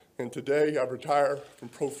and today I retire from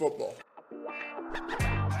pro football.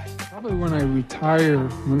 Probably when I retire,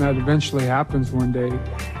 when that eventually happens one day,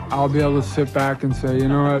 I'll be able to sit back and say, you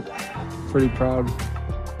know what, pretty proud.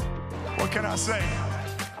 What can I say?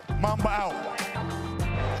 Mamba out.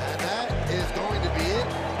 And that is going to be it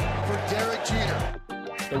for Derek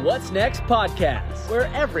Jeter. The What's Next podcast, where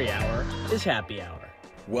every hour is happy hour.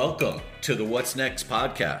 Welcome to the What's Next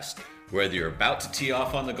podcast. Whether you're about to tee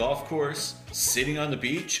off on the golf course, sitting on the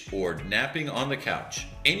beach, or napping on the couch,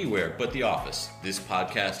 anywhere but the office, this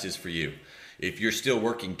podcast is for you. If you're still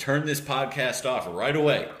working, turn this podcast off right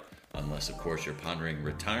away. Unless, of course, you're pondering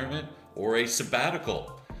retirement or a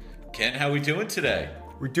sabbatical. Ken, how we doing today?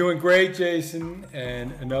 We're doing great, Jason,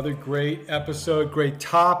 and another great episode, great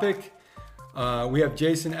topic. We have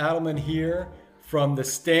Jason Adelman here from the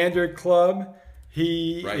Standard Club.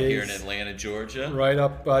 He right is here in Atlanta, Georgia. Right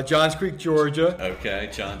up Johns Creek, Georgia. Okay,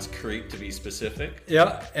 Johns Creek to be specific.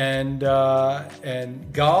 Yeah, and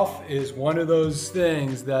golf is one of those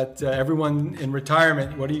things that everyone in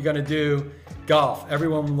retirement, what are you going to do? Golf.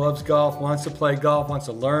 Everyone loves golf, wants to play golf, wants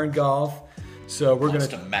to learn golf. So we're going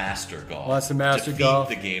to master golf. Wants to master defeat golf.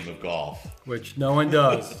 The game of golf, which no one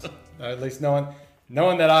does. At least no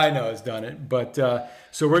one that I know has done it. But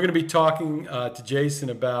so we're going to be talking to Jason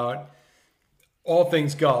about all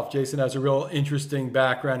things golf. Jason has a real interesting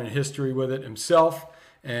background and history with it himself,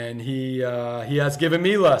 and he has given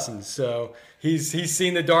me lessons. So he's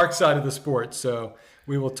seen the dark side of the sport. So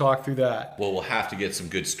we will talk through that. Well, we'll have to get some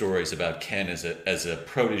good stories about Ken as a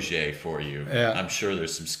protege for you. Yeah. I'm sure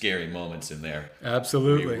there's some scary moments in there.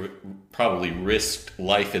 Absolutely. Probably risked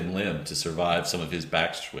life and limb to survive some of his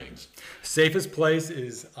backswings. Safest place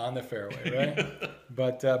is on the fairway, right?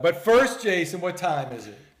 But first, Jason, what time is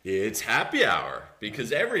it? It's happy hour,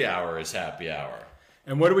 because every hour is happy hour.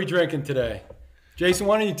 And what are we drinking today? Jason,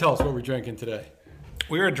 why don't you tell us what we're drinking today?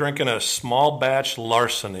 We are drinking a small batch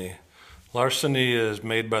Larceny. Larceny is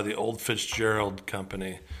made by the Old Fitzgerald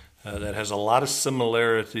Company that has a lot of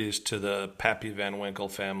similarities to the Pappy Van Winkle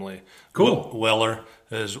family. Cool. Weller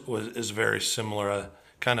is very similar.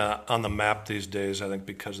 Kind of on the map these days, I think,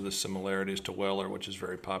 because of the similarities to Weller, which is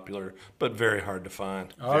very popular, but very hard to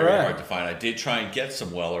find. Very hard to find. I did try and get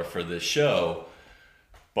some Weller for this show,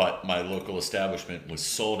 but my local establishment was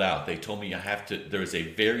sold out. They told me there's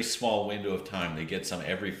a very small window of time. They get some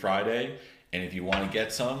every Friday, and if you want to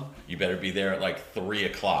get some, you better be there at like 3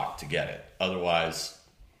 o'clock to get it. Otherwise,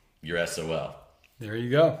 you're SOL. There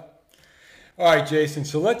you go. All right, Jason,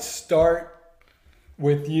 so let's start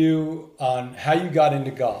with you on how you got into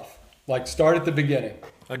golf. Like, start at the beginning.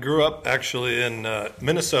 I grew up actually in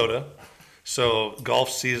Minnesota, so golf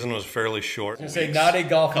season was fairly short. I was going to say, not a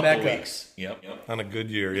golf mecca. Weeks. Yep. On a good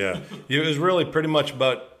year, yeah. It was really pretty much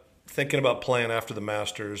about thinking about playing after the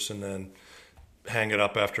Masters and then hang it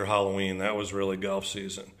up after Halloween. That was really golf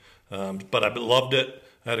season. But I loved it.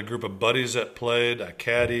 I had a group of buddies that played. I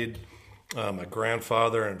caddied. My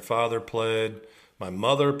grandfather and father played. My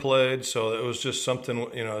mother played, so it was just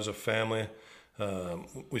something, as a family,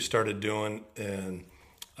 we started doing, and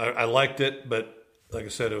I liked it, but like I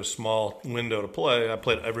said, it was a small window to play. I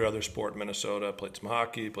played every other sport in Minnesota. I played some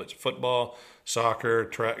hockey, played some football, soccer,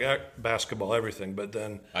 track, basketball, everything, but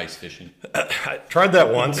then... Ice fishing. I tried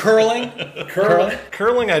that once. Curling?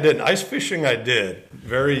 Curling I didn't. Ice fishing I did,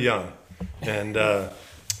 very young, and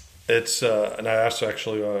and I asked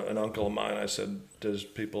actually an uncle of mine, I said, does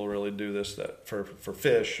people really do this for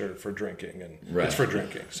fish or for drinking? And right. It's for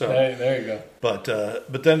drinking. So there you go.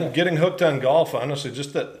 But then getting hooked on golf, honestly,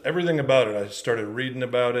 just that everything about it. I started reading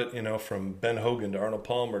about it, from Ben Hogan to Arnold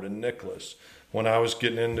Palmer to Nicklaus. When I was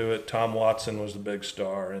getting into it, Tom Watson was the big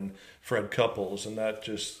star and Fred Couples, and I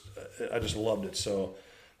just loved it. So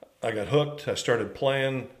I got hooked. I started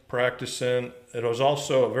playing, practicing. It was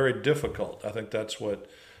also very difficult. I think that's what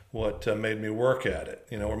made me work at it.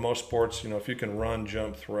 Where most sports, if you can run,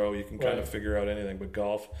 jump, throw, you can kind of figure out anything. But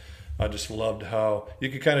golf, I just loved how you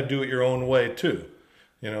could kind of do it your own way too.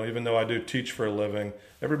 Even though I do teach for a living,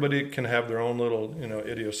 everybody can have their own little,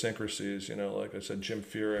 idiosyncrasies. Like I said, Jim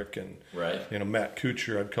Furyk and Matt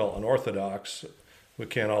Kuchar, I'd call unorthodox. We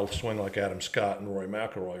can't all swing like Adam Scott and Rory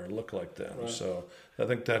McIlroy or look like them. Right. So I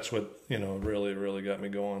think that's what really, really got me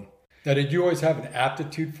going. Now, did you always have an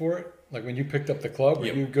aptitude for it? Like when you picked up the club, were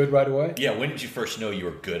you good right away? Yeah, when did you first know you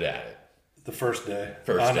were good at it? The first day.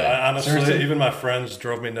 Honestly, Seriously? Even my friends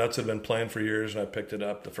drove me nuts. I'd been playing for years, and I picked it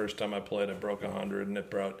up. The first time I played, I broke 100, and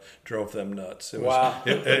it drove them nuts. Wow.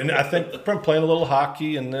 And I think from playing a little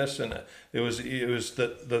hockey and this, and it was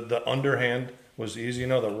the underhand was easy,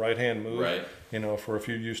 the right hand move. Right. For if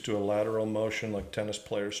you're used to a lateral motion, like tennis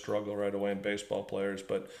players struggle right away and baseball players,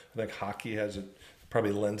 but I think hockey has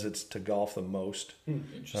probably lends it to golf the most.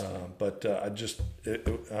 Interesting. But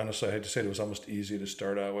honestly, I hate to say it was almost easy to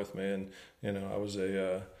start out with, man. I was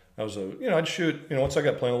I'd shoot, once I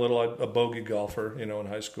got playing a little, a bogey golfer, in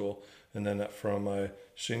high school. And then from my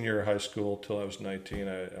senior year of high school till I was 19,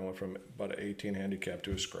 I went from about an 18 handicap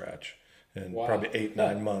to a scratch in probably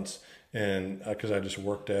 8-9 months. And because I just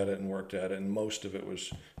worked at it, and most of it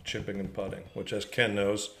was chipping and putting, which, as Ken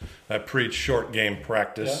knows, I preach short game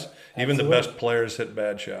practice. Yeah, even the best players hit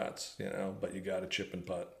bad shots, but you got to chip and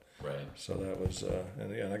putt. Right. So that was,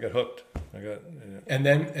 and I got hooked. And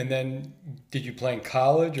then, did you play in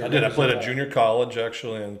college? Or I did. I played at junior college,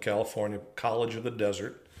 actually, in California, College of the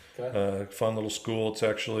Desert. Okay. Fun little school. It's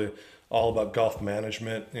actually all about golf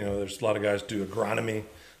management. There's a lot of guys do agronomy.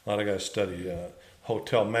 A lot of guys study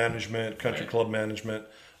hotel management, country club management.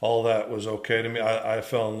 All that was okay to me. I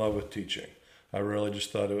fell in love with teaching. I really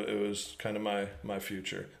just thought it was kind of my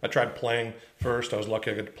future. I tried playing first. I was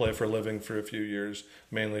lucky I got to play for a living for a few years,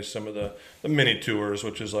 mainly some of the mini tours,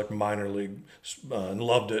 which is like minor league, and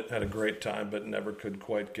loved it, had a great time, but never could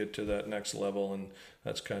quite get to that next level. And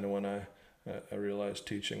that's kind of when I realized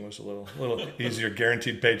teaching was a little easier,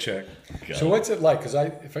 guaranteed paycheck. So what's it like? Because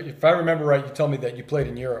if I remember right, you told me that you played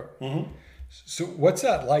in Europe. Mm-hmm. So what's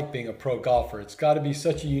that like being a pro golfer? It's got to be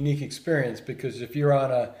such a unique experience, because if you're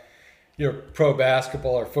on pro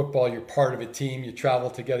basketball or football, you're part of a team, you travel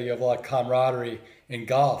together, you have a lot of camaraderie. In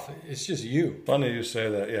golf, it's just you. Funny you say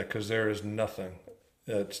that, yeah, because there is nothing.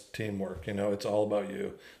 It's teamwork, it's all about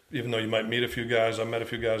you. Even though you might meet a few guys, I met a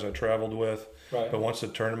few guys I traveled with, right. But once the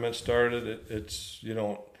tournament started, it's you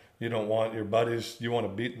don't want your buddies, you want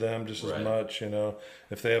to beat them just as much,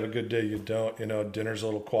 If they have a good day, you don't, dinner's a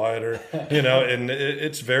little quieter, and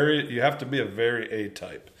it's you have to be a very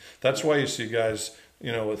A-type. That's why you see guys,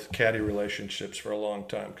 with caddy relationships for a long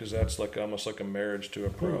time, because that's like almost like a marriage to a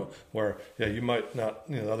pro, where, you might not,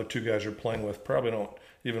 the other two guys you're playing with probably don't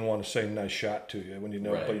even want to say nice shot to you when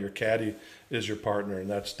but your caddy is your partner,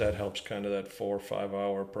 and that helps kind of that 4 or 5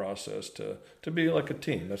 hour process to be like a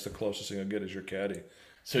team. That's the closest thing you'll get is your caddy.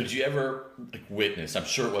 So did you ever witness, I'm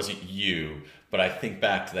sure it wasn't you, but I think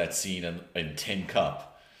back to that scene in Tin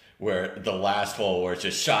Cup, where the last hole where it's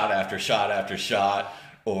just shot after shot after shot,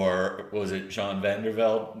 or was it John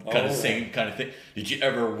Vandervelde? Same kind of thing. Did you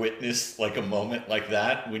ever witness like a moment like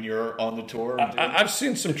that when you're on the tour? I've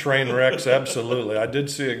seen some train wrecks, absolutely. I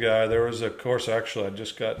did see a guy. There was a course, actually, I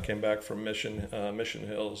just came back from Mission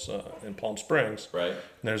Hills in Palm Springs. Right. And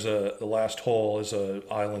there's the last hole is a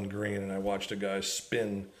island green, and I watched a guy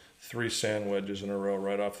spin 3 sand wedges in a row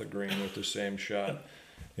right off the green with the same shot.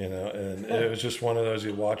 And it was just one of those,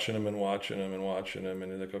 you're watching them, and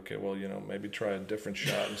you're like, okay, well, maybe try a different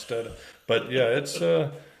shot instead. But yeah, it's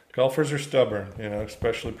golfers are stubborn,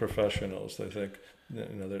 especially professionals. They think,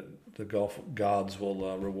 the golf gods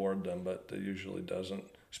will reward them, but it usually doesn't,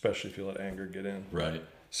 especially if you let anger get in. Right.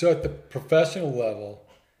 So at the professional level,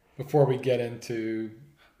 before we get into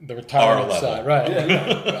the retirement side, right?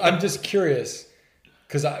 I'm just curious.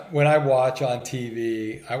 Because when I watch on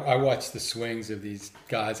TV, I watch the swings of these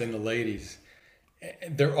guys and the ladies.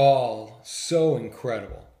 They're all so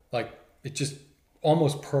incredible. Like, it's just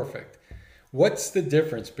almost perfect. What's the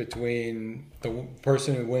difference between the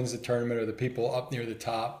person who wins the tournament, or the people up near the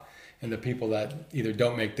top, and the people that either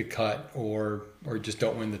don't make the cut or just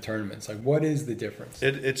don't win the tournaments? Like, what is the difference?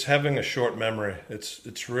 It's having a short memory.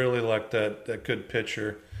 It's really like that good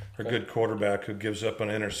pitcher or good quarterback who gives up an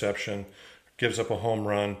interception, gives up a home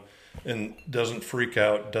run, and doesn't freak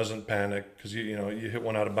out, doesn't panic, because you hit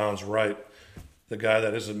one out of bounds right. The guy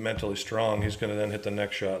that isn't mentally strong, he's going to then hit the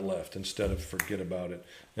next shot left instead of forget about it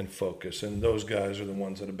and focus. And those guys are the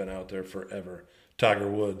ones that have been out there forever.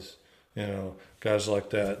 Tiger Woods, guys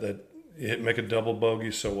like that make a double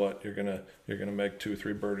bogey, so what? You're gonna make 2 or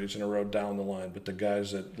 3 birdies in a row down the line. But the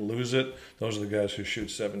guys that lose it, those are the guys who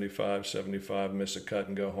shoot 75, miss a cut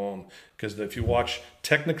and go home. Because if you watch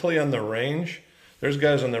technically on the range, there's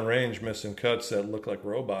guys on the range missing cuts that look like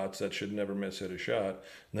robots that should never hit a shot.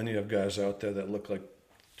 And then you have guys out there that look like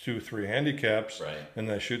 2 or 3 handicaps, right, and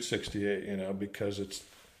they shoot 68. Because it's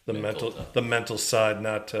the mental side,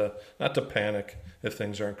 not to panic if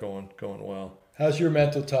things aren't going well. How's your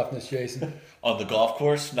mental toughness, Jason? On the golf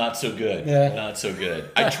course, not so good. Yeah. Not so good.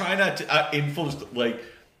 I try not to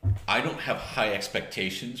I don't have high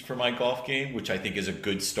expectations for my golf game, which I think is a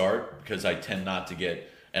good start, because I tend not to get,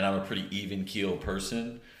 and I'm a pretty even keel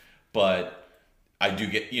person, but I do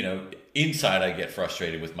get, inside I get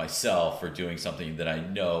frustrated with myself for doing something that I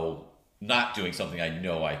know, not doing something I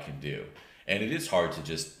know I can do. And it is hard to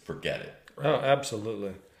just forget it. Oh,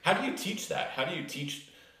 absolutely. How do you teach that? How do you teach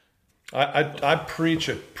I preach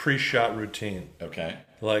a pre-shot routine. Okay.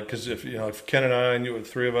 Like, because if Ken and I and you, the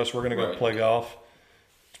three of us, we're going to go play golf,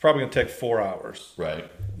 it's probably going to take 4 hours. Right.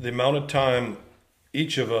 The amount of time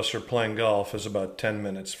each of us are playing golf is about 10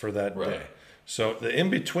 minutes for that day. So the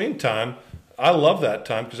in-between time, I love that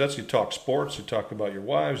time because that's you talk sports, you talk about your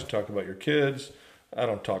wives, you talk about your kids. I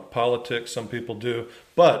don't talk politics. Some people do.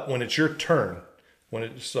 But when it's your turn, when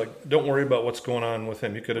it's like, don't worry about what's going on with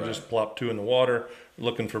him. You could have just plopped 2 in the water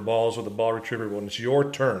looking for balls with a ball retriever. When it's your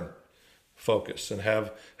turn, focus and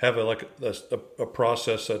have a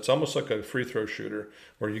process that's almost like a free throw shooter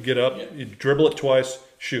where you get up, you dribble it twice,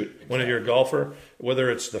 shoot. When you're a golfer, whether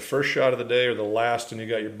it's the first shot of the day or the last and you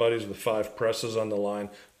got your buddies with 5 presses on the line,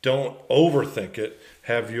 don't overthink it.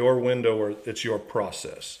 Have your window where it's your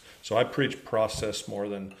process. So I preach process more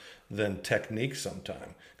than technique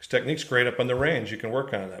sometimes. Because technique's great up on the range. You can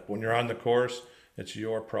work on that. When you're on the course, it's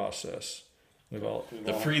your process.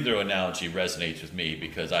 The free throw analogy resonates with me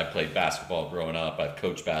because I played basketball growing up. I've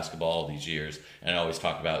coached basketball all these years, and I always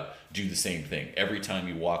talk about do the same thing. Every time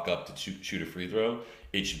you walk up to shoot a free throw,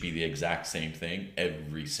 it should be the exact same thing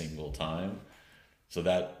every single time. So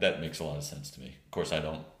that makes a lot of sense to me. Of course, I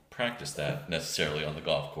don't practice that necessarily on the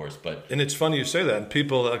golf course, but it's funny you say that. And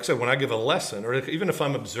people, like I said, when I give a lesson, or even if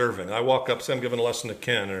I'm observing, I walk up, say I'm giving a lesson to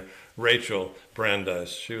Ken or Rachel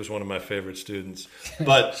Brandeis. She was one of my favorite students,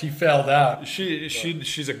 but she failed out.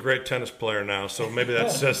 She's a great tennis player now, so maybe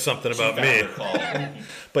that says something about me.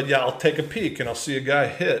 But yeah, I'll take a peek and I'll see a guy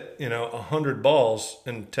hit 100 balls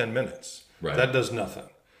in 10 minutes. Right. That does nothing.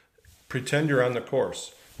 Pretend you're on the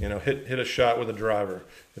course. Hit a shot with a driver.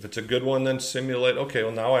 If it's a good one, then simulate. Okay,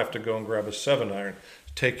 well now I have to go and grab a 7-iron.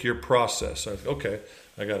 Take your process. Okay,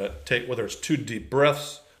 I got to take, whether it's 2 deep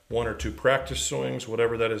breaths, 1 or 2 practice swings,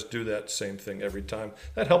 whatever that is, do that same thing every time.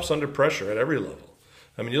 That helps under pressure at every level.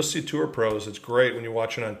 I mean, you'll see tour pros. It's great when you're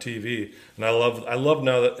watching on TV. And I love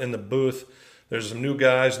now that in the booth, there's some new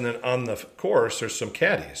guys, and then on the course, there's some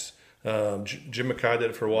caddies. Jim McKay did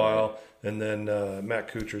it for a while. And then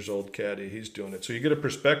Matt Kuchar's old caddy, he's doing it. So you get a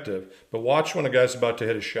perspective. But watch when a guy's about to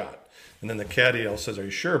hit a shot. And then the caddy says, are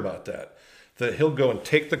you sure about that? That he'll go and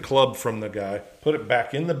take the club from the guy, put it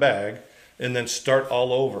back in the bag, and then start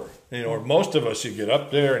all over. Or most of us, you get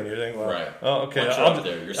up there and you think, well, oh, okay,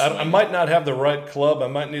 I might not have the right club. I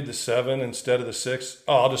might need the 7 instead of the 6.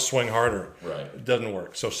 Oh, I'll just swing harder. Right. It doesn't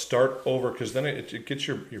work. So start over because then it gets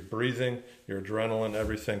your breathing, your adrenaline,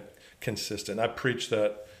 everything consistent. I preach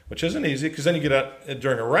that. Which isn't easy because then you get out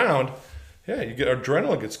during a round, you get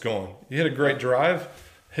adrenaline gets going. You hit a great drive,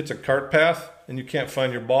 hits a cart path, and you can't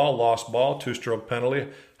find your ball, lost ball, 2-stroke penalty.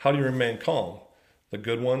 How do you remain calm? The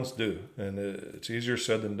good ones do, and it's easier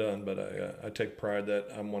said than done. But I take pride that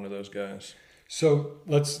I'm one of those guys. So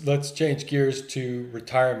let's change gears to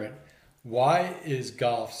retirement. Why is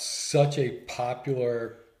golf such a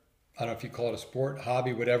popular, I don't know if you call it a sport,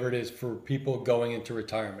 hobby, whatever it is, for people going into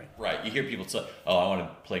retirement? Right. You hear people say, oh, I want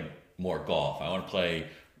to play more golf. I want to play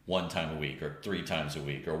 1 time a week or 3 times a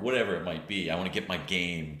week or whatever it might be. I want to get my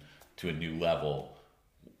game to a new level.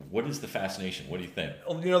 What is the fascination? What do you think?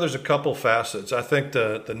 Well, there's a couple facets. I think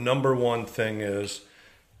the number one thing is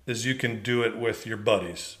you can do it with your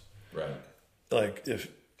buddies. Right. Like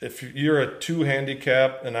if you're a 2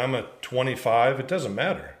 handicap and I'm a 25, it doesn't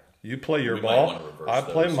matter. You play your ball. I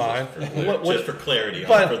play mine. Just for clarity,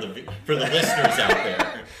 for the listeners out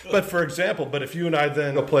there. But for example, if you and I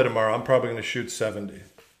then go play tomorrow, I'm probably going to shoot 70.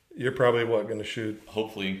 You're probably going to shoot?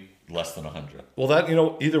 Hopefully less than 100. Well, that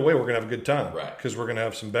either way, we're going to have a good time. Right. Because we're going to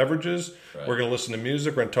have some beverages. Right. We're going to listen to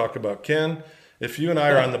music. We're going to talk about Ken. If you and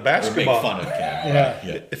I are on the basketball, make fun of Ken.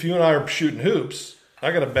 Yeah. If you and I are shooting hoops,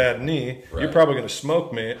 I got a bad knee. Right. You're probably going to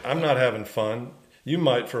smoke me. I'm not having fun. You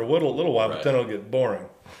might for a little while, but then it'll get boring.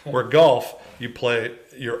 Where golf, you play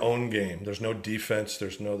your own game. There's no defense.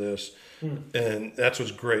 There's no this. And that's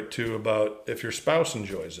what's great, too, about if your spouse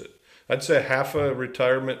enjoys it. I'd say half of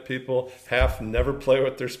retirement people, half never play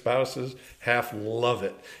with their spouses, half love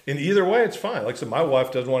it. In either way, it's fine. Like I said, my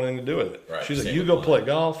wife doesn't want anything to do with it. Right. She's like, you go play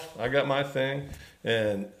golf. I got my thing.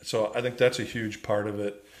 And so I think that's a huge part of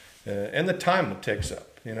it. And the time it takes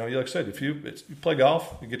up. Like I said, if you play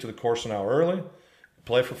golf, you get to the course an hour early.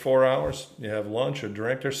 Play for 4 hours, you have lunch, a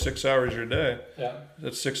drink, there's 6 hours your day. Yeah.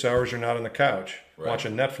 That's 6 hours you're not on the couch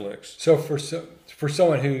watching Netflix. So for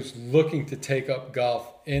someone who's looking to take up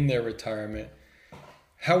golf in their retirement,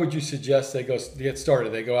 how would you suggest they get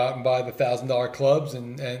started? They go out and buy the $1,000 clubs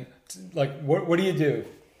and like what do you do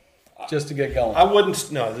just to get going? I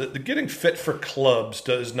wouldn't. No, the getting fit for clubs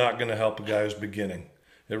is not going to help a guy who's beginning.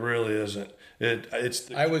 It really isn't.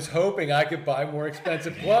 I was hoping I could buy more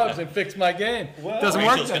expensive gloves and fix my game. Doesn't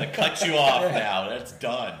work. Rachel's going to cut you off now. That's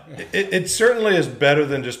done. It certainly is better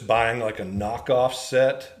than just buying like a knockoff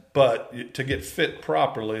set, but to get fit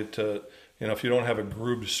properly, if you don't have a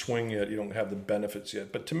grooved swing yet, you don't have the benefits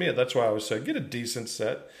yet. But to me, that's why I always say get a decent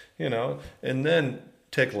set, and then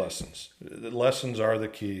take lessons. The lessons are the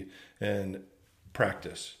key, and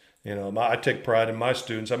practice. I take pride in my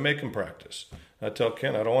students. I make them practice. I tell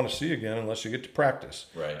Ken, I don't want to see you again unless you get to practice.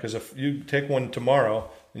 Right. Because if you take one tomorrow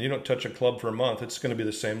and you don't touch a club for a month, it's going to be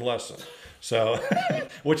the same lesson. So,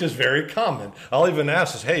 which is very common. I'll even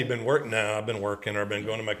ask us, hey, you been working? No, I've been working, or I've been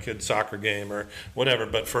going to my kid's soccer game or whatever.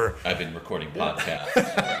 But I've been recording podcasts.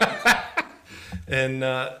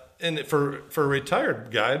 And for a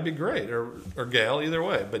retired guy, it'd be great, or gal, either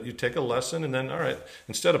way. But you take a lesson, and then, all right,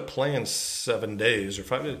 instead of playing 7 days or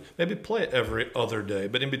 5 days, maybe play every other day.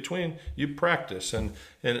 But in between, you practice and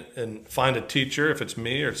find a teacher. If it's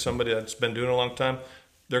me or somebody that's been doing it a long time,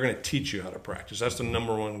 they're going to teach you how to practice. That's the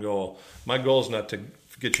number one goal. My goal is not to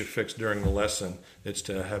get you fixed during the lesson. It's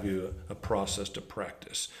to have you a process to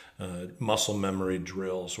practice. Muscle memory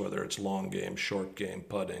drills, whether it's long game, short game,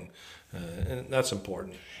 putting. And that's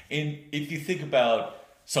important. And if you think about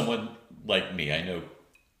someone like me, I know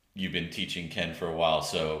you've been teaching Ken for a while,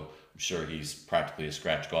 so I'm sure he's practically a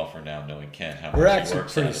scratch golfer now, knowing Ken, how We're much he actually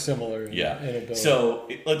works pretty at it. similar. Yeah. In ability. So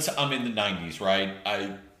I'm in the 90s,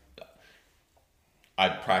 right? I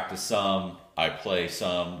practice some, I play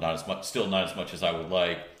some, still not as much as I would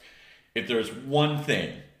like. If there's one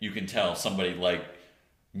thing you can tell somebody like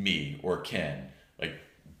me or Ken, like,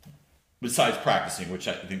 besides practicing, which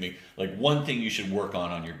I think, like, one thing you should work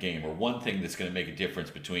on your game, or one thing that's going to make a difference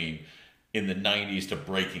between in the 90s to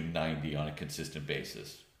breaking 90 on a consistent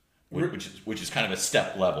basis, which is kind of a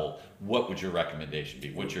step level, what would your recommendation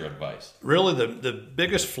be? What's your advice? Really, the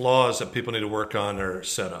biggest flaws that people need to work on are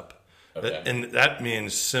setup. Okay. And that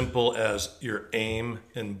means simple as your aim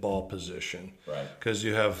and ball position. Right. Because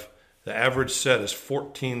you have the average set is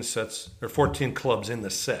 14 sets or 14 clubs in the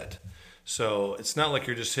set. So it's not like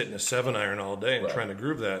you're just hitting a 7-iron all day and trying to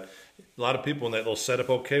groove that. A lot of people, they'll set up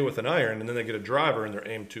okay with an iron, and then they get a driver, and they're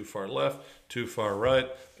aimed too far left, too far right,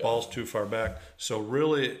 ball's too far back. So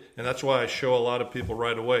really, and that's why I show a lot of people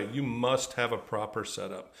right away, you must have a proper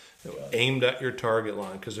setup aimed at your target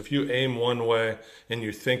line. Because if you aim one way and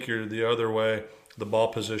you think you're the other way, the ball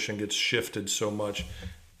position gets shifted so much,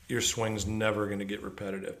 your swing's never going to get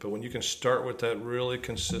repetitive. But when you can start with that really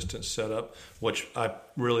consistent setup, which I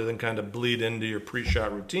really then kind of bleed into your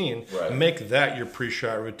pre-shot routine, make that your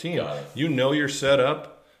pre-shot routine. You know your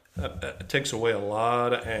setup. It takes away a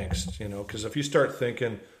lot of angst, because if you start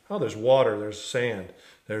thinking, oh, there's water, there's sand,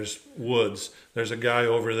 there's woods, there's a guy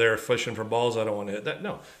over there fishing for balls I don't want to hit. That,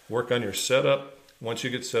 no, work on your setup. Once you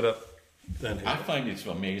get set up, I find it's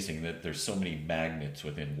amazing that there's so many magnets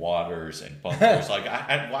within waters and bunkers. Like,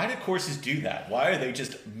 why do courses do that? Why are they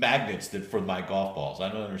just magnets for my golf balls? I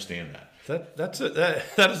don't understand that.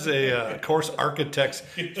 That is a course architect's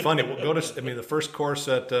funny. We'll go to the first course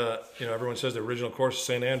at everyone says the original course is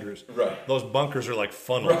St. Andrews. Right. Those bunkers are like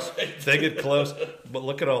funnels. Right. They get close, but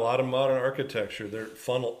look at a lot of modern architecture. They're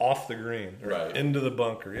funnel off the green, into the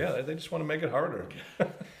bunker. Yeah, they just want to make it harder.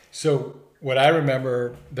 So what I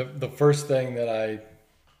remember, the first thing that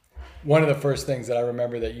one of the first things that I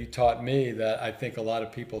remember that you taught me that I think a lot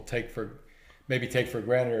of people take for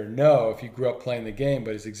granted or know if you grew up playing the game,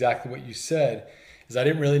 but it's exactly what you said, is I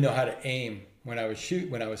didn't really know how to aim when I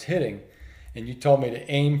was hitting. And you told me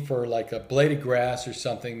to aim for like a blade of grass or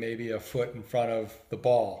something, maybe a foot in front of the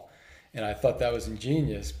ball. And I thought that was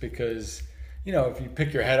ingenious because, if you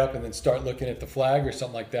pick your head up and then start looking at the flag or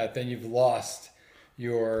something like that, then you've lost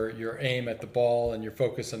your aim at the ball and your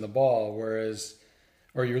focus on the ball. Whereas,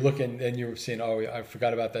 or you're looking and you're seeing, oh, I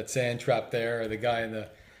forgot about that sand trap there, or the guy in the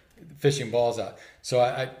fishing balls out. So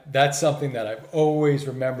I that's something that I've always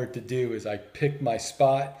remembered to do is I pick my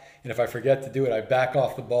spot, and if I forget to do it, I back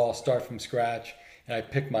off the ball, start from scratch, and I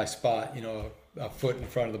pick my spot, a foot in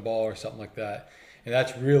front of the ball or something like that. And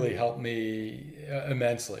that's really helped me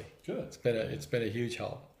immensely. Good. It's been a huge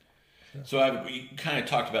help. So we kind of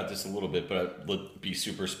talked about this a little bit, but let's be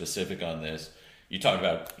super specific on this. You talked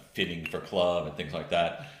about fitting for club and things like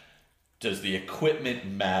that. Does the equipment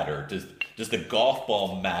matter? Does the golf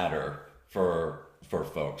ball matter for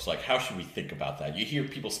folks? Like, how should we think about that? You hear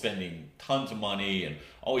people spending tons of money and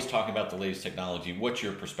always talking about the latest technology. What's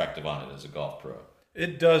your perspective on it as a golf pro?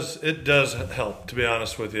 It does help, to be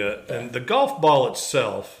honest with you. And the golf ball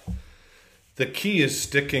itself, the key is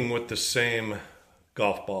sticking with the same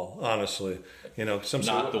golf ball, honestly. You know,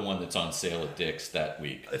 Not the one that's on sale at Dick's that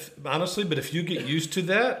week. Honestly, but if you get used to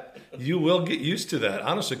that, you will get used to that,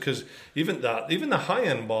 honestly, because even the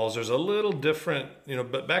high-end balls, there's a little different, you know,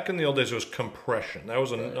 but back in the old days, it was compression. That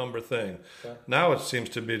was a number thing. Okay. Now it seems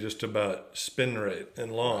to be just about spin rate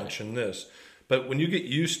and launch and this. But when you get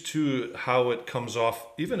used to how it comes off,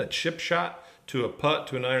 even a chip shot to a putt,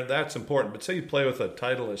 to an iron, that's important. But say you play with a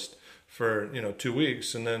Titleist for, 2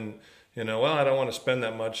 weeks, and then, well, I don't want to spend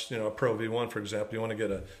that much, a Pro V1, for example. You want to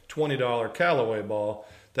get a $20 Callaway ball.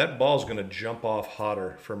 That ball's going to jump off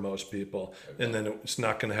hotter for most people, and then it's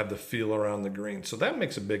not going to have the feel around the green. So that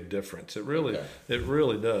makes a big difference. It really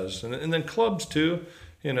does. And then clubs too.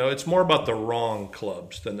 It's more about the wrong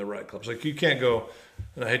clubs than the right clubs. Like you can't go,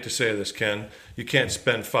 and I hate to say this, Ken, you can't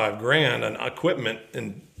spend $5,000 on equipment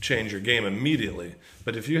and change your game immediately.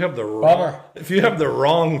 But if you have the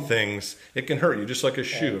wrong things, it can hurt you, just like a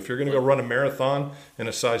shoe. If you're going to go run a marathon in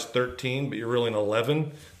a size 13, but you're really an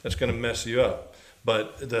 11, that's going to mess you up.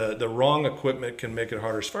 But the wrong equipment can make it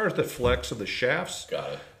harder. As far as the flex of the shafts,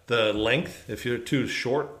 the length, if you're too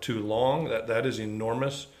short, too long, that is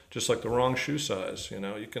enormous. Just like the wrong shoe size,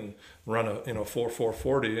 you can run a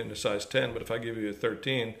 4.40 in a size 10, but if I give you a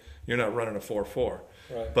 13, you're not running a 4.4.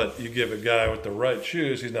 Right. But you give a guy with the right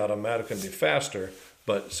shoes, he's not automatically going to be faster.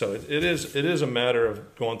 But so it is a matter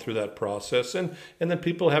of going through that process, and then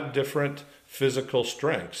people have different physical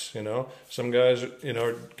strengths. Some guys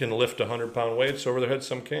can lift 100-pound weights over their head,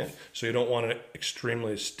 some can't. So you don't want an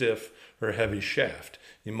extremely stiff or heavy shaft.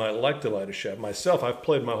 You might like the lighter shaft. Myself, I've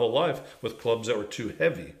played my whole life with clubs that were too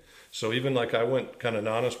heavy. So even like I went kind of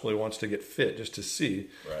non-honestly once to get fit just to see,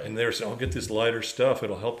 and they were saying, "I'll get this lighter stuff.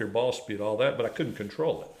 It'll help your ball speed, all that." But I couldn't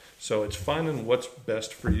control it. So it's finding what's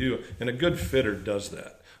best for you, and a good fitter does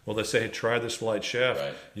that. Well, they say, "Hey, try this light shaft.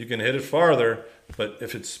 Right. You can hit it farther, but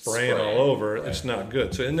if it's spraying all over, it's not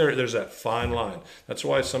good." So in there's that fine line. That's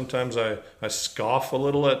why sometimes I scoff a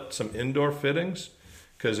little at some indoor fittings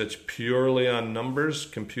because it's purely on numbers,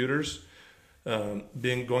 computers.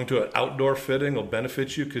 Going to an outdoor fitting will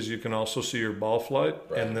benefit you because you can also see your ball flight,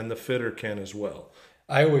 and then the fitter can as well.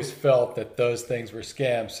 I always felt that those things were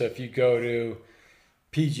scams. So if you go to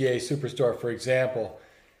PGA Superstore, for example,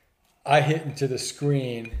 I hit into the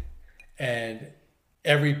screen, and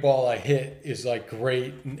every ball I hit is like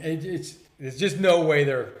great. And there's just no way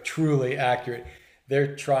they're truly accurate.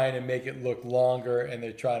 They're trying to make it look longer, and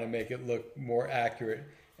they're trying to make it look more accurate.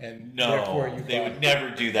 And they would never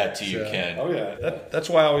do that to you, Ken. Oh, yeah. That's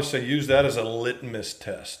why I always say use that as a litmus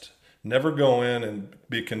test. Never go in and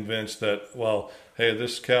be convinced that, well, hey,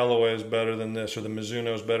 this Callaway is better than this, or the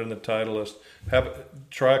Mizuno is better than the Titleist.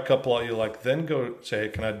 Try a couple out you like, then go say, hey,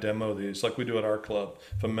 can I demo these? Like we do at our club.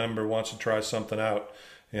 If a member wants to try something out,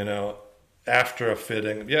 after a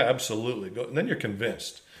fitting, yeah, absolutely. Go, and then you're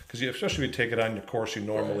convinced. Because especially if you take it on your course you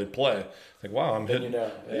normally play. Like, wow, I'm hitting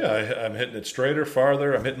I'm hitting it straighter,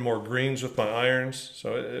 farther. I'm hitting more greens with my irons.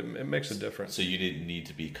 So it makes a difference. So you didn't need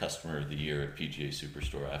to be Customer of the Year at PGA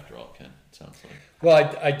Superstore after all, Ken, it sounds like.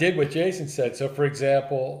 Well, I did what Jason said. So, for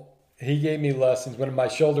example, he gave me lessons when my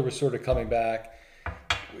shoulder was sort of coming back.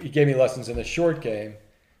 He gave me lessons in the short game,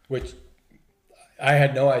 which I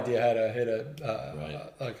had no idea how to hit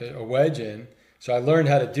a wedge in. So I learned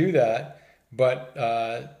how to do that.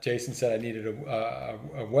 But Jason said I needed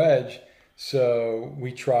a wedge, so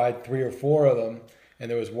we tried 3 or 4 of them,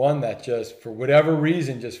 and there was one that just, for whatever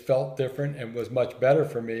reason, just felt different and was much better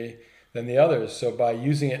for me than the others. So by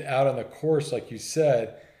using it out on the course, like you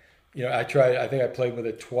said, I think I played with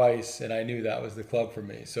it twice, and I knew that was the club for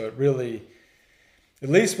me. So it really, at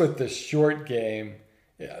least with the short game,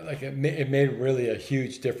 it made really a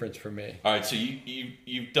huge difference for me. All right, so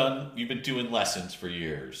you've been doing lessons for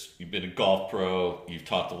years. You've been a golf pro. You've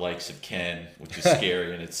taught the likes of Ken, which is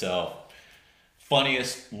scary in itself.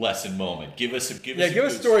 Funniest lesson moment. Give us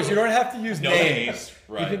stories. Story. You don't have to use names.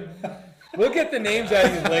 Right. We'll get the names out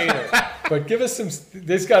of you later. But give us some.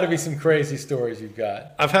 There's got to be some crazy stories you've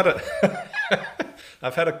got. I've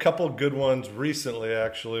had a couple good ones recently,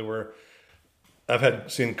 actually, where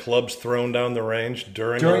I've seen clubs thrown down the range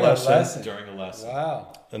during a lesson. During a lesson.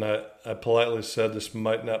 Wow. And I politely said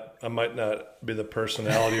I might not be the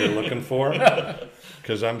personality you're looking for,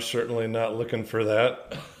 because I'm certainly not looking for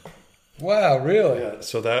that. Wow, really? Yeah.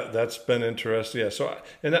 So that's been interesting. Yeah. So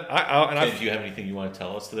do you have anything you want to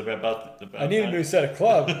tell us about I need a new set of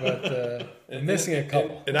clubs, but I'm missing a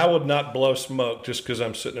couple. And I would not blow smoke just because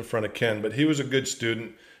I'm sitting in front of Ken, but he was a good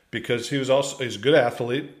student because he's a good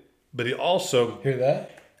athlete. But he also hear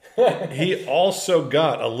that? He also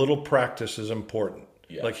got a little practice is important.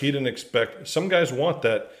 Yes. Like he didn't expect. Some guys want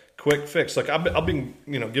that quick fix. Like I'll be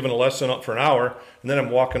giving a lesson up for an hour, and then I'm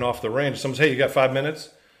walking off the range. Someone says, "Hey, you got 5 minutes?"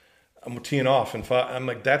 I'm teeing off in 5. I'm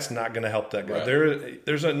like, that's not going to help that guy. Right.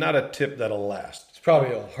 There's not a tip that'll last. It's probably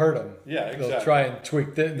will hurt them. Yeah, exactly. They'll try and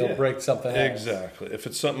tweak it, and they'll break something else. Exactly. If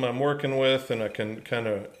it's something I'm working with, and I can kind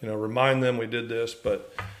of remind them we did this,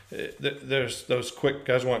 but there's those quick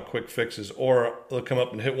guys want quick fixes, or they'll come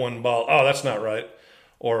up and hit one ball. Oh, that's not right.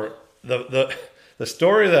 Or the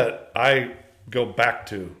story that I go back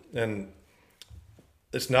to, and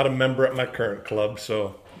it's not a member at my current club,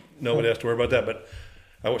 so nobody has to worry about that. But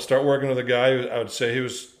I would start working with a guy who I would say he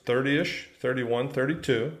was 30-ish, 31,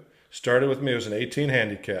 32. Started with me. It was an 18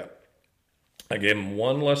 handicap. I gave him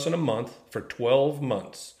one lesson a month for 12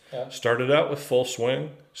 months. Yeah. Started out with full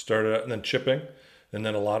swing, and then chipping, and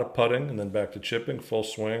then a lot of putting, and then back to chipping, full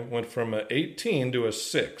swing. Went from an 18 to a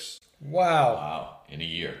 6. Wow. In a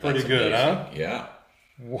year. Pretty That's good, amazing. huh? Yeah.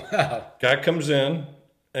 Wow. Guy comes in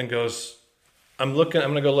and goes, I'm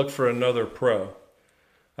going to go look for another pro.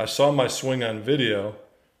 I saw my swing on video.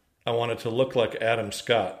 I wanted to look like Adam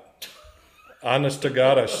Scott. Honest to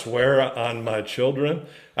God, I swear on my children.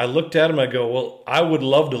 I looked at him, I go, well, I would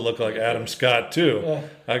love to look like Adam Scott too. Yeah.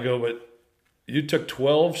 I go, but you took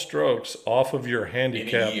 12 strokes off of your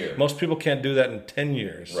handicap. In a year. Most people can't do that in 10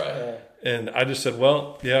 years. Right. Yeah. And I just said,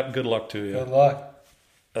 well, yeah, good luck to you. Good luck.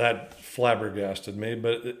 That flabbergasted me,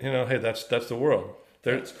 but hey, that's the world.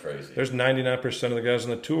 That's crazy. There's 99% of the guys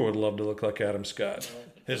on the tour would love to look like Adam Scott.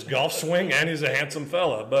 His golf swing, and he's a handsome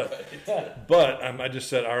fella. But I just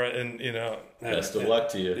said, all right, and best of luck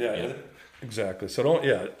to you. Yeah, exactly. So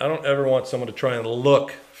I don't ever want someone to try and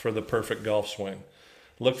look for the perfect golf swing.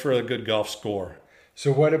 Look for a good golf score.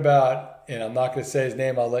 So what about? And I'm not going to say his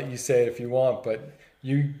name. I'll let you say it if you want. But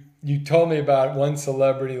you told me about one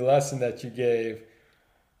celebrity lesson that you gave.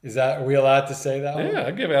 Are we allowed to say that one? Yeah,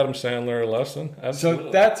 I give Adam Sandler a lesson. Absolutely.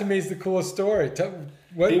 So that to me is the coolest story.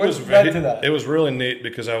 What led to that? It was really neat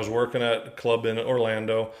because I was working at a club in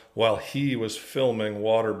Orlando while he was filming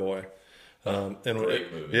Waterboy.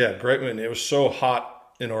 Great movie. Yeah, great movie. It was so hot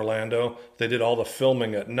in Orlando. They did all the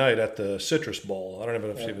filming at night at the Citrus Bowl. I don't even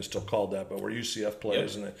know if it's even still called that, but where UCF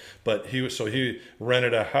plays. Yep. But he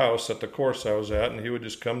rented a house at the course I was at, and he would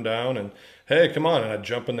just come down and, hey, come on. And I'd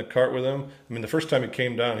jump in the cart with him. I mean, the first time he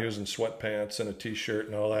came down, he was in sweatpants and a T-shirt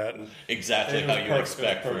and all that. And exactly how you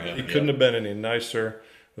expect for him. He couldn't have been any nicer.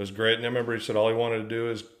 It was great. And I remember he said all he wanted to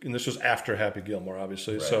do is, and this was after Happy Gilmore,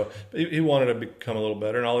 obviously. Right. So he wanted to become a little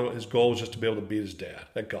better. And his goal was just to be able to beat his dad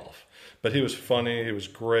at golf. But he was funny. He was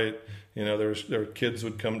great. There were kids who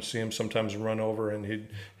would come to see him sometimes run over, and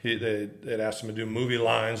they'd ask him to do movie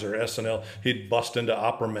lines or SNL. He'd bust into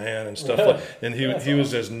Opera Man and stuff like. And he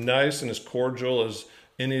was as nice and as cordial as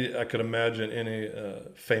I could imagine any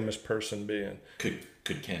famous person being.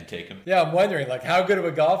 Could Ken take him? Yeah, I'm wondering, how good of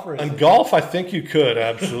a golfer is he? On golf, I think you could,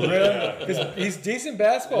 absolutely. Really? Because he's a decent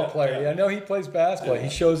basketball player. I know he plays basketball. He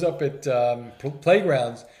shows up at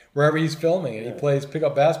playgrounds wherever he's filming, and he plays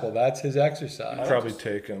pickup basketball. That's his exercise. I'd probably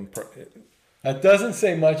take him. That doesn't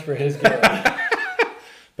say much for his game.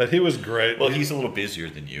 But he was great. Well, he's a little busier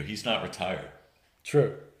than you. He's not retired.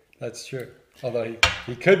 True. That's true. Although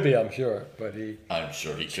he could be, I'm sure. But I'm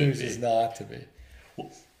sure he chooses not to be.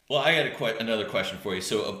 Well, I got another question for you.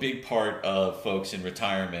 So a big part of folks in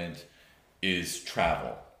retirement is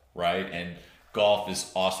travel, right? And golf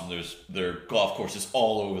is awesome. There are golf courses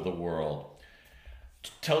all over the world.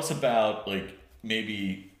 Tell us about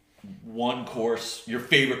maybe one course, your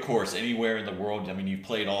favorite course anywhere in the world. I mean, you've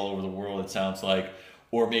played all over the world, it sounds like,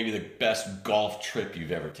 or maybe the best golf trip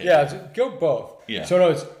you've ever taken. Yeah, go both. Yeah. So no,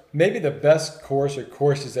 it's maybe the best course or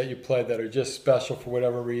courses that you played that are just special for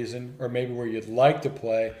whatever reason, or maybe where you'd like to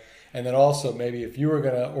play. And then also maybe if you were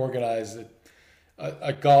going to organize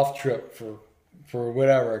a golf trip for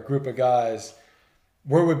whatever, a group of guys,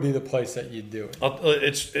 where would be the place that you'd do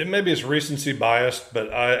it? Maybe it's recency biased,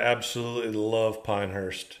 but I absolutely love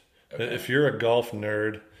Pinehurst. Okay. If you're a golf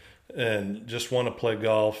nerd and just want to play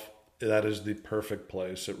golf, that is the perfect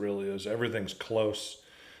place. It really is. Everything's close.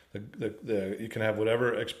 You can have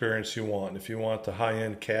whatever experience you want. If you want the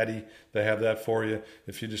high-end caddy, they have that for you.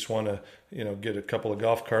 If you just want to, get a couple of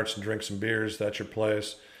golf carts and drink some beers, that's your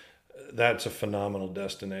place. That's a phenomenal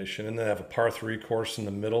destination. And they have a par 3 course in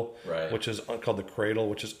the middle, right, which is called the Cradle,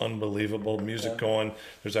 which is unbelievable. Music going.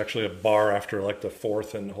 There's actually a bar after the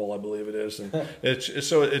 4th and hole, I believe it is. And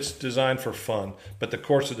it's designed for fun. But the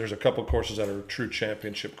courses, there's a couple courses that are true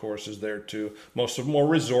championship courses there too. Most of them more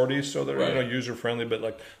resorty, so they're user friendly.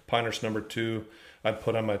 But Pinehurst number 2, I'd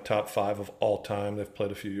put on my top 5 of all time. They've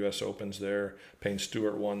played a few U.S. Opens there. Payne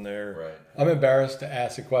Stewart won there. Right. I'm embarrassed to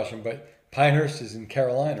ask a question, but Pinehurst is in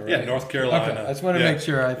Carolina, right? Yeah, North Carolina. Okay. I just wanted to Yeah. make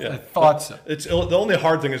sure. I Yeah. thought so. It's the only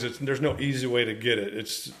hard thing is there's no easy way to get it.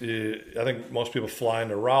 I think most people fly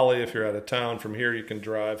into Raleigh. If you're out of town from here, you can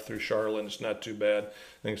drive through Charlotte. It's not too bad.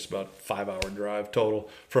 I think it's about a 5-hour drive total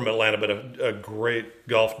from Atlanta, but a great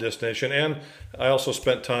golf destination. And I also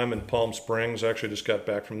spent time in Palm Springs. I actually just got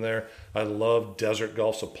back from there. I love desert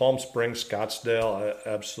golf. So Palm Springs, Scottsdale, I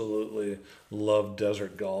absolutely love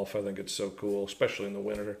desert golf. I think it's so cool, especially in the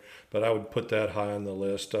winter. But I would put that high on the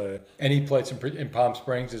list. Any place in Palm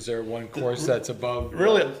Springs? Is there one course that's above?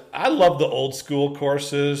 Really, I love the old school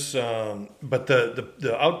courses, but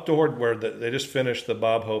the outdoor where they just finished the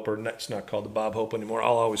Bob Hope, or it's not called the Bob Hope anymore.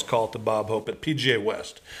 I'll always call it the Bob Hope at PGA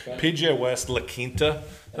West. Okay. PGA West, La Quinta,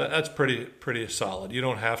 that's pretty solid. You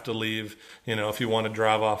don't have to leave, if you want to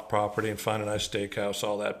drive off property and find a nice steakhouse,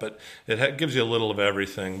 all that. But it gives you a little of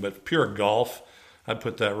everything. But pure golf, I'd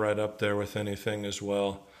put that right up there with anything as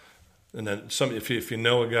well. And then if you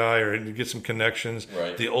know a guy or you get some connections,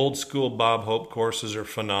 right. The old school Bob Hope courses are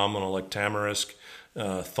phenomenal, like Tamarisk,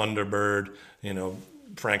 Thunderbird.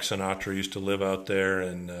 Frank Sinatra used to live out there,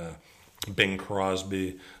 and Bing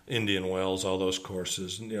Crosby, Indian Wells, all those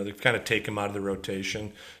courses. They kind of take them out of the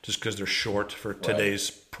rotation just because they're short for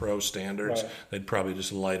today's pro standards. Right. They'd probably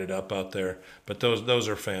just light it up out there. But those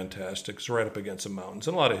are fantastic. It's right up against the mountains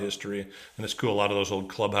and a lot of history. And it's cool. A lot of those old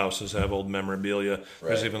clubhouses have old memorabilia. Right.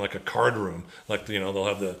 There's even like a card room. Like, they'll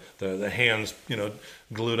have the hands,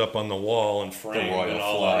 glued up on the wall and framed. The Royal and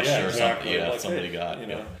all Flush that. Yeah, or exactly. something. Yeah, like, somebody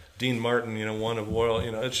got, Dean Martin, one of Royal,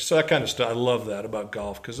 it's just that kind of stuff. I love that about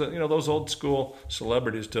golf because, those old school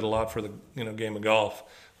celebrities did a lot for the, game of golf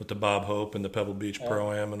with the Bob Hope and the Pebble Beach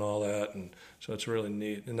Pro-Am and all that. And so it's really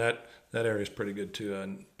neat. And that area is pretty good too.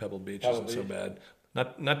 And Pebble Beach isn't so bad.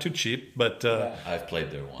 Not too cheap, but I've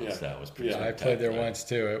played there once. That was pretty I played there once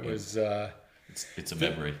too. It was it's a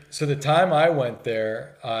memory. So the time I went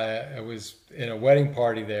there, I was in a wedding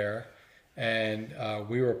party there, and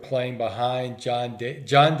we were playing behind John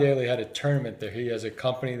Daly had a tournament there. He has a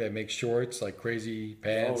company that makes shorts, like Crazy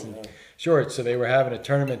Pants and shorts. So they were having a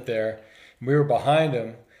tournament there, and we were behind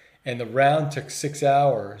him, and the round took 6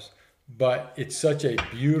 hours, but it's such a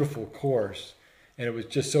beautiful course, and it was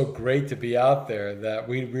just so great to be out there that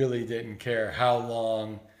we really didn't care how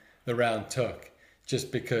long the round took,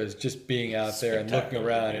 just because just being out there and looking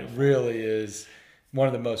around, it really is one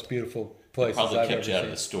of the most beautiful places Probably I've kept ever you out seen.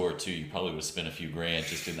 of the store too. You probably would have spent a few grand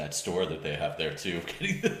just in that store that they have there too,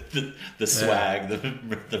 getting the swag,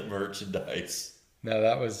 the merchandise. No,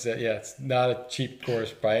 that was it's not a cheap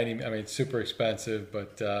course by any. I mean, it's super expensive,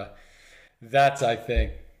 but that's, I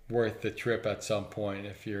think, worth the trip at some point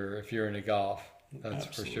if you're into golf. That's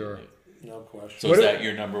Absolutely. for sure. no question. So is that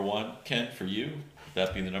your number one, Ken, for you? Would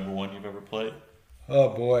that be the number one you've ever played? Oh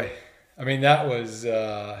boy, I mean that was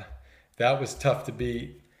tough to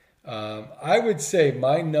beat. I would say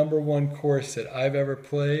my number one course that I've ever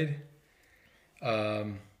played.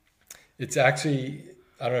 It's actually,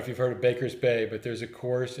 I don't know if you've heard of Baker's Bay, but there's a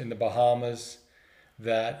course in the Bahamas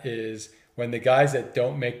that is when the guys that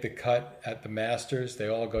don't make the cut at the Masters, they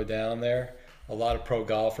all go down there. A lot of pro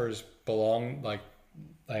golfers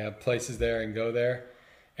I have places there and go there.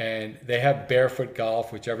 And they have barefoot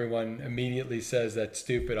golf, which everyone immediately says that's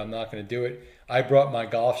stupid. I'm not going to do it. I brought my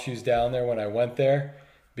golf shoes down there when I went there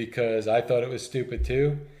because I thought it was stupid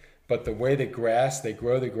too. But the way they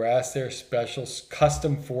grow the grass there, special,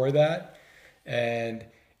 custom for that. And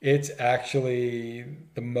it's actually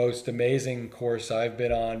the most amazing course I've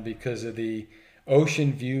been on because of the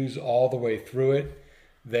ocean views all the way through it.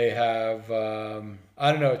 They have,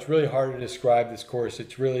 I don't know, it's really hard to describe this course.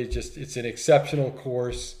 It's really just, it's an exceptional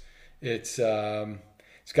course. It's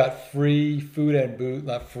got free food and booze,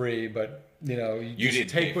 not free, but you just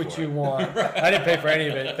take what you want. I didn't pay for any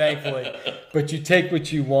of it, thankfully. But you take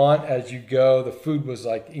what you want as you go. The food was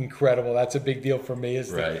like incredible. That's a big deal for me.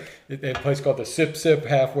 Is right. A place called the Sip Sip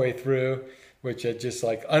halfway through, which had just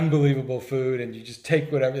like unbelievable food, and you just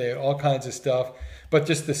take whatever, they had all kinds of stuff. But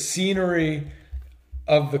just the scenery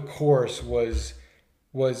of the course was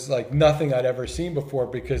like nothing I'd ever seen before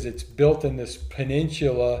because it's built in this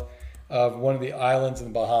peninsula of one of the islands in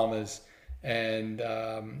the Bahamas, and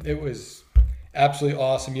it was absolutely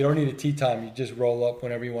awesome. You don't need a tee time; you just roll up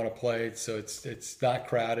whenever you want to play. So it's not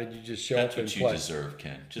crowded. You just show up and play. That's what you deserve,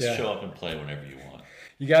 Ken. Just show up and play whenever you want.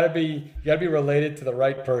 You gotta be related to the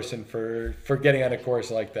right person for getting on a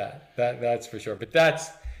course like that. That's for sure. But that's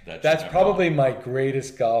probably my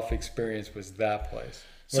greatest golf experience was that place.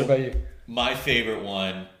 What about you? My favorite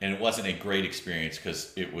one, and it wasn't a great experience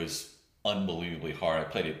because it was unbelievably hard. I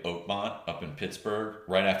played at Oakmont up in Pittsburgh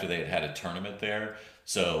right after they had a tournament there.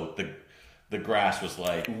 So the grass was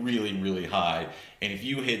like really, really high. And if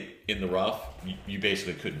you hit in the rough, you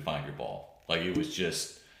basically couldn't find your ball. Like it was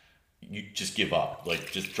just, you just give up,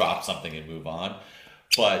 like just drop something and move on.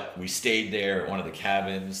 But we stayed there at one of the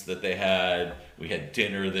cabins that they had. We had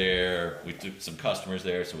dinner there. We took some customers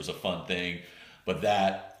there, so it was a fun thing. But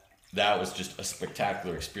that was just a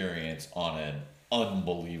spectacular experience on an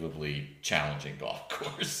unbelievably challenging golf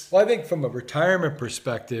course. Well, I think from a retirement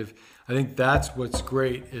perspective, I think that's what's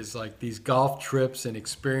great is like these golf trips and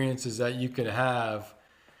experiences that you can have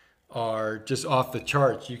are just off the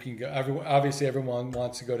charts. You can go. Obviously, everyone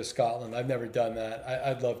wants to go to Scotland. I've never done that.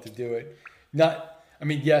 I'd love to do it.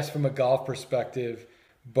 Yes, from a golf perspective,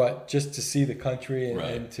 but just to see the country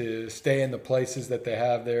and to stay in the places that they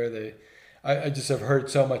have there. I just have heard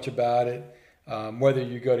so much about it. Whether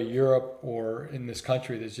you go to Europe or in this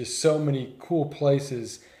country, there's just so many cool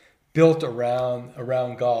places built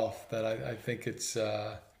around golf that I think it's.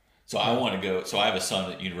 So I want to go. So I have a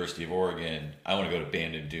son at University of Oregon. I want to go to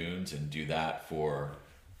Bandon Dunes and do that for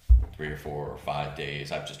 3 or 4 or 5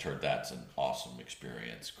 days. I've just heard that's an awesome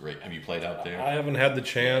experience. Great. Have you played out there? I haven't had the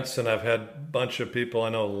chance, and I've had a bunch of people I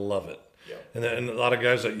know love it. Yep. And a lot of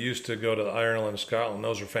guys that used to go to Ireland, Scotland,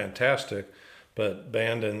 those are fantastic. But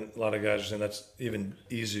Bandon, a lot of guys are saying that's even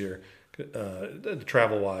easier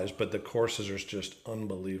travel-wise. But the courses are just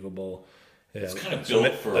unbelievable. Yeah. It's kind of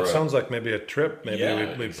built for. That sounds like maybe a trip. Maybe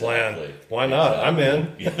we exactly. plan. Why not? I'm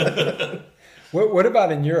in. What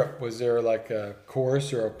about in Europe? Was there like a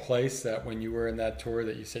course or a place that when you were in that tour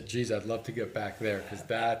that you said, geez, I'd love to get back there? Because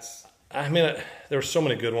that's... I mean, there were so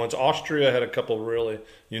many good ones. Austria had a couple really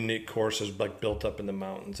unique courses like built up in the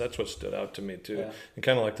mountains. That's what stood out to me too. Yeah. And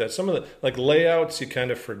kind of like that. Some of the like layouts you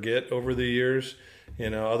kind of forget over the years,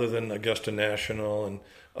 other than Augusta National and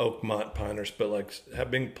Oakmont Pinehurst, but like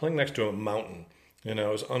playing next to a mountain. It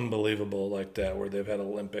was unbelievable like that, where they've had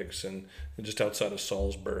Olympics and just outside of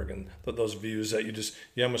Salzburg, and those views that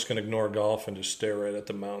you almost can ignore golf and just stare right at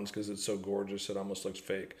the mountains because it's so gorgeous it almost looks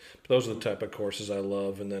fake. But those are the type of courses I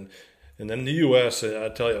love. And then the U.S., I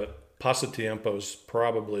tell you, Pasatiempo is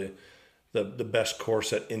probably the best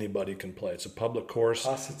course that anybody can play. It's a public course.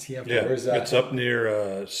 Pasatiempo, yeah, where's that? It's up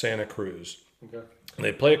near Santa Cruz. Okay. And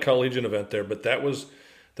they play a collegiate event there, but that was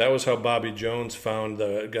how Bobby Jones found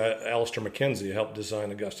the guy, Alistair McKenzie, helped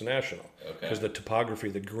design Augusta National. Because the topography,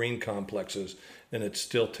 the green complexes, and it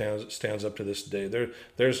still stands up to this day.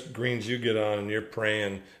 There's greens you get on and you're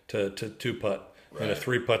praying to 2-putt. Right. And a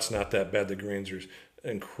 3-putt's not that bad. The greens are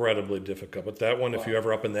incredibly difficult. But that one, if you're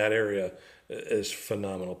ever up in that area, is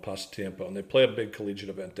phenomenal, Pasatiempo. And they play a big collegiate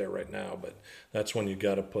event there right now, but that's one you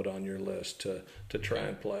got to put on your list to try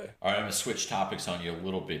and play. All right, I'm going to switch topics on you a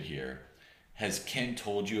little bit here. Has Ken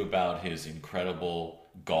told you about his incredible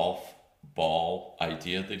golf ball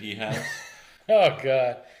idea that he has? Oh,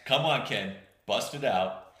 God. Come on, Ken. Bust it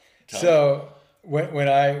out. So when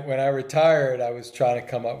I retired, I was trying to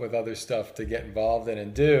come up with other stuff to get involved in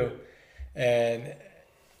and do. And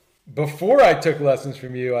before I took lessons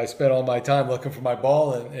from you, I spent all my time looking for my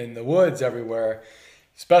ball in the woods everywhere,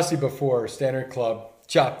 especially before Standard Club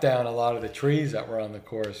chopped down a lot of the trees that were on the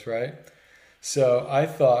course, right? So I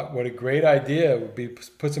thought what a great idea would be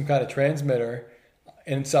put some kind of transmitter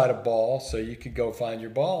inside a ball so you could go find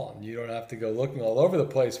your ball and you don't have to go looking all over the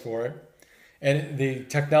place for it. And the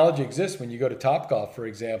technology exists. When you go to Topgolf, for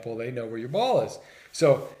example, they know where your ball is.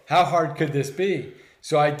 So how hard could this be?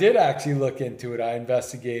 So I did actually look into it. I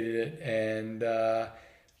investigated it. And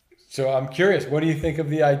so I'm curious, what do you think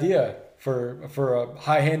of the idea for a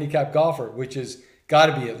high handicap golfer, which has got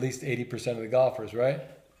to be at least 80% of the golfers, right?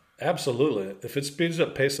 Absolutely. If it speeds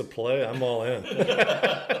up pace of play, I'm all in.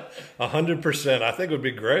 100%. I think it would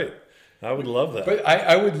be great. I would love that. But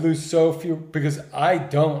I would lose so few because I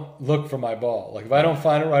don't look for my ball. Like if I don't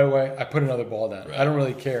find it right away, I put another ball down. Right. I don't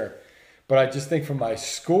really care. But I just think for my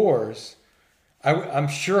scores, I'm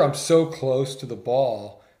sure I'm so close to the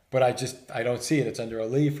ball, but I don't see it. It's under a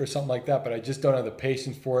leaf or something like that. But I just don't have the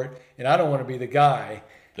patience for it. And I don't want to be the guy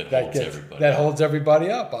that holds everybody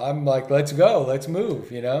up. I'm like, let's go, let's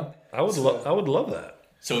move, I would love that.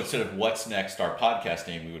 So instead of What's Next, our podcast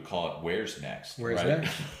name, we would call it Where's Next. Where's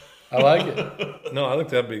Next? I like it. No, I think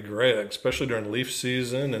that'd be great, especially during leaf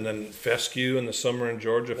season and then fescue in the summer in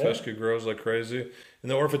Georgia. Yeah. Fescue grows like crazy.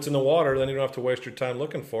 Or if it's in the water, then you don't have to waste your time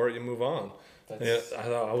looking for it. You move on.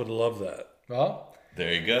 I would love that. Well,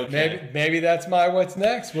 there you go. Maybe that's my What's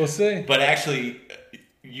Next. We'll see. But actually,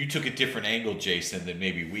 you took a different angle, Jason, than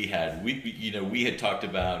maybe we had. We had talked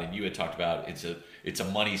about, and you had talked about, it's a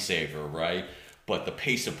money saver, right? But the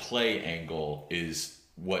pace of play angle is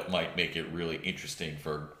what might make it really interesting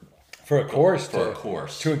for for a course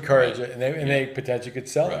to encourage right. it, and they potentially could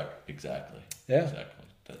sell Right, it. exactly. Yeah, Exactly.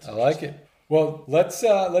 That's I like it. Well, let's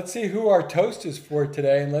see who our toast is for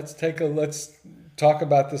today, and let's talk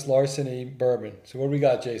about this larceny bourbon. So what do we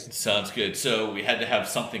got, Jason? Sounds good. So we had to have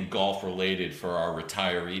something golf related for our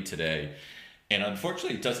retiree today. And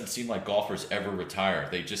unfortunately, it doesn't seem like golfers ever retire.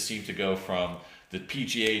 They just seem to go from the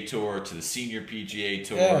PGA Tour to the senior PGA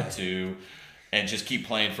Tour and just keep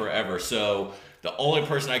playing forever. So the only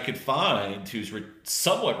person I could find who's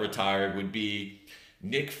somewhat retired would be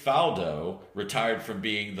Nick Faldo, retired from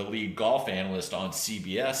being the lead golf analyst on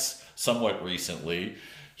CBS somewhat recently.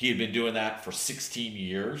 He had been doing that for 16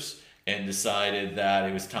 years and decided that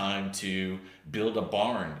it was time to build a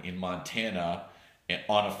barn in Montana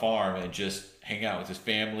on a farm and just hang out with his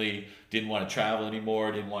family. Didn't want to travel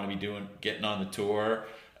anymore. Didn't want to be getting on the tour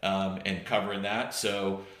and covering that.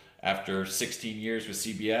 So after 16 years with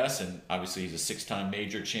CBS, and obviously he's a 6-time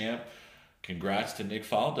major champ, congrats to Nick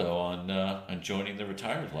Faldo on joining the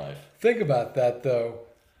retired life. Think about that, though.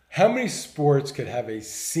 How many sports could have a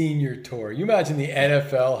senior tour? You imagine the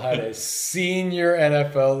NFL had a senior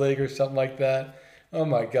NFL league or something like that. Oh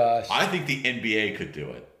my gosh. I think the NBA could do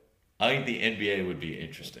it. I think the NBA would be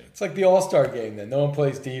interesting. It's like the All-Star game then. No one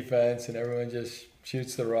plays defense and everyone just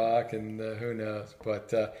shoots the rock and who knows.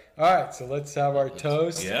 But all right, so let's have our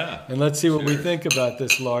toast. Yeah. And let's see what we think about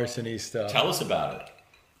this larceny stuff. Tell us about it.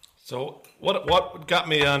 So what got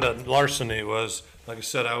me onto larceny was, like I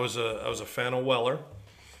said, I was a fan of Weller.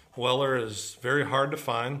 Weller is very hard to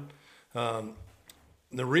find.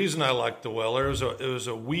 The reason I liked the Weller is it was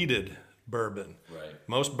a weeded bourbon. Right.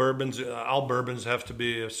 Most bourbons, all bourbons have to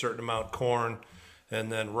be a certain amount corn,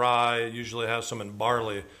 and then rye usually has some in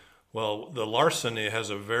barley. Well, the larceny has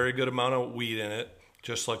a very good amount of wheat in it,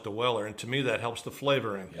 just like the Weller, and to me that helps the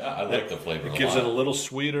flavoring. Yeah, I like the flavor. It gives it a little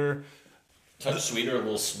sweeter. Touch sweeter, a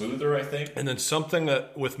little smoother, I think. And then something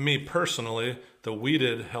that, with me personally, the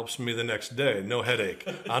weeded helps me the next day. No headache.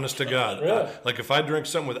 Honest to God. Really? Like if I drink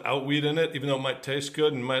something without wheat in it, even though it might taste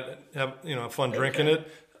good and might have fun drinking it,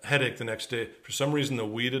 headache the next day. For some reason, the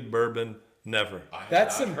weeded bourbon, never.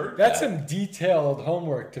 That's some detailed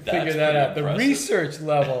homework to figure that out. The impressive. research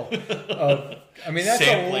level of, that's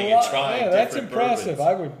Sampling a lot. and trying Yeah, that's different impressive. bourbons.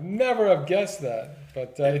 I would never have guessed that.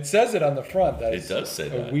 But it says it on the front. That It does say a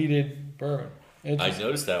that. weeded bourbon. I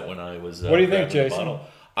noticed that when I was. What do you think, grabbing the Jason? bottle.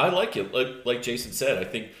 I like it. Like Jason said, I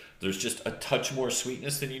think there's just a touch more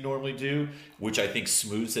sweetness than you normally do, which I think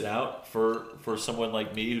smooths it out for someone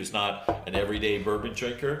like me who's not an everyday bourbon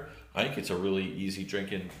drinker. I think it's a really easy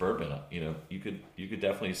drinking bourbon. You could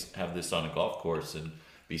definitely have this on a golf course and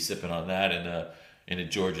be sipping on that in a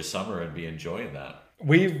Georgia summer and be enjoying that.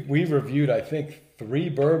 We've reviewed, I think, 3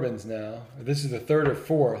 bourbons now. This is the 3rd or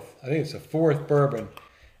 4th. I think it's the 4th bourbon.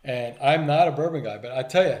 And I'm not a bourbon guy, but I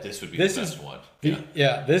tell you, This would be the best one.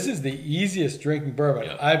 This is the easiest drinking bourbon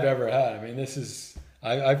I've ever had. I mean, this is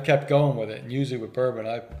I've kept going with it, and usually with bourbon,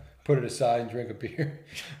 I put it aside and drink a beer.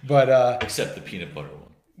 But Except the peanut butter one.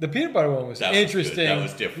 the peanut butter one was interesting. That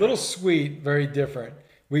was different. Little sweet, very different.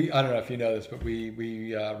 I don't know if you know this, but we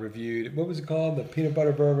reviewed, what was it called? The peanut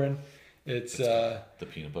butter bourbon. It's the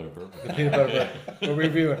peanut butter bourbon. the peanut butter bourbon. We're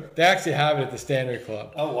reviewing. They actually have it at the Standard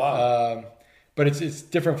Club. Oh, wow. But it's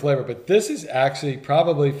different flavor. But this is actually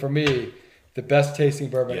probably for me the best tasting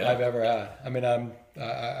bourbon I've ever had. I mean,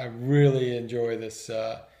 I really enjoy this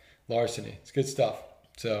larceny. It's good stuff.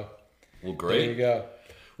 So, Well, great. There you go.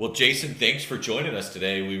 Well, Jason, thanks for joining us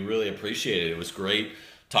today. We really appreciate it. It was great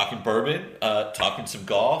talking bourbon, talking some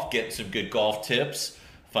golf, getting some good golf tips,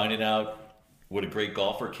 finding out what a great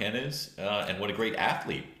golfer Ken is, and what a great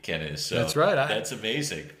athlete Ken is. So That's right. That's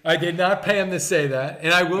amazing. I did not pay him to say that,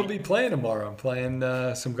 and I will be playing tomorrow. I'm playing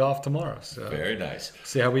some golf tomorrow. So Very nice.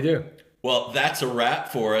 see how we do. Well, that's a wrap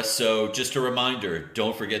for us. So just a reminder,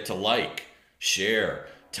 don't forget to like, share,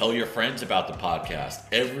 tell your friends about the podcast.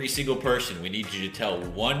 Every single person, we need you to tell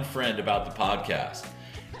one friend about the podcast.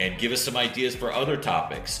 And give us some ideas for other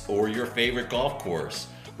topics, or your favorite golf course,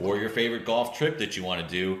 or your favorite golf trip that you want to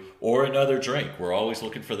do, or another drink. We're always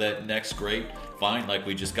looking for that next great find like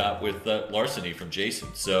we just got with larceny from Jason.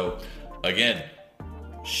 So again,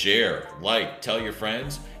 share, like, tell your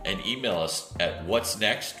friends, and email us at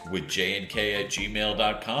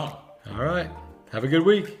whatsnextwithjnk@gmail.com. All right. Have a good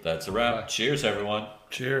week. That's a wrap. Cheers, everyone.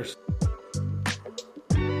 Cheers.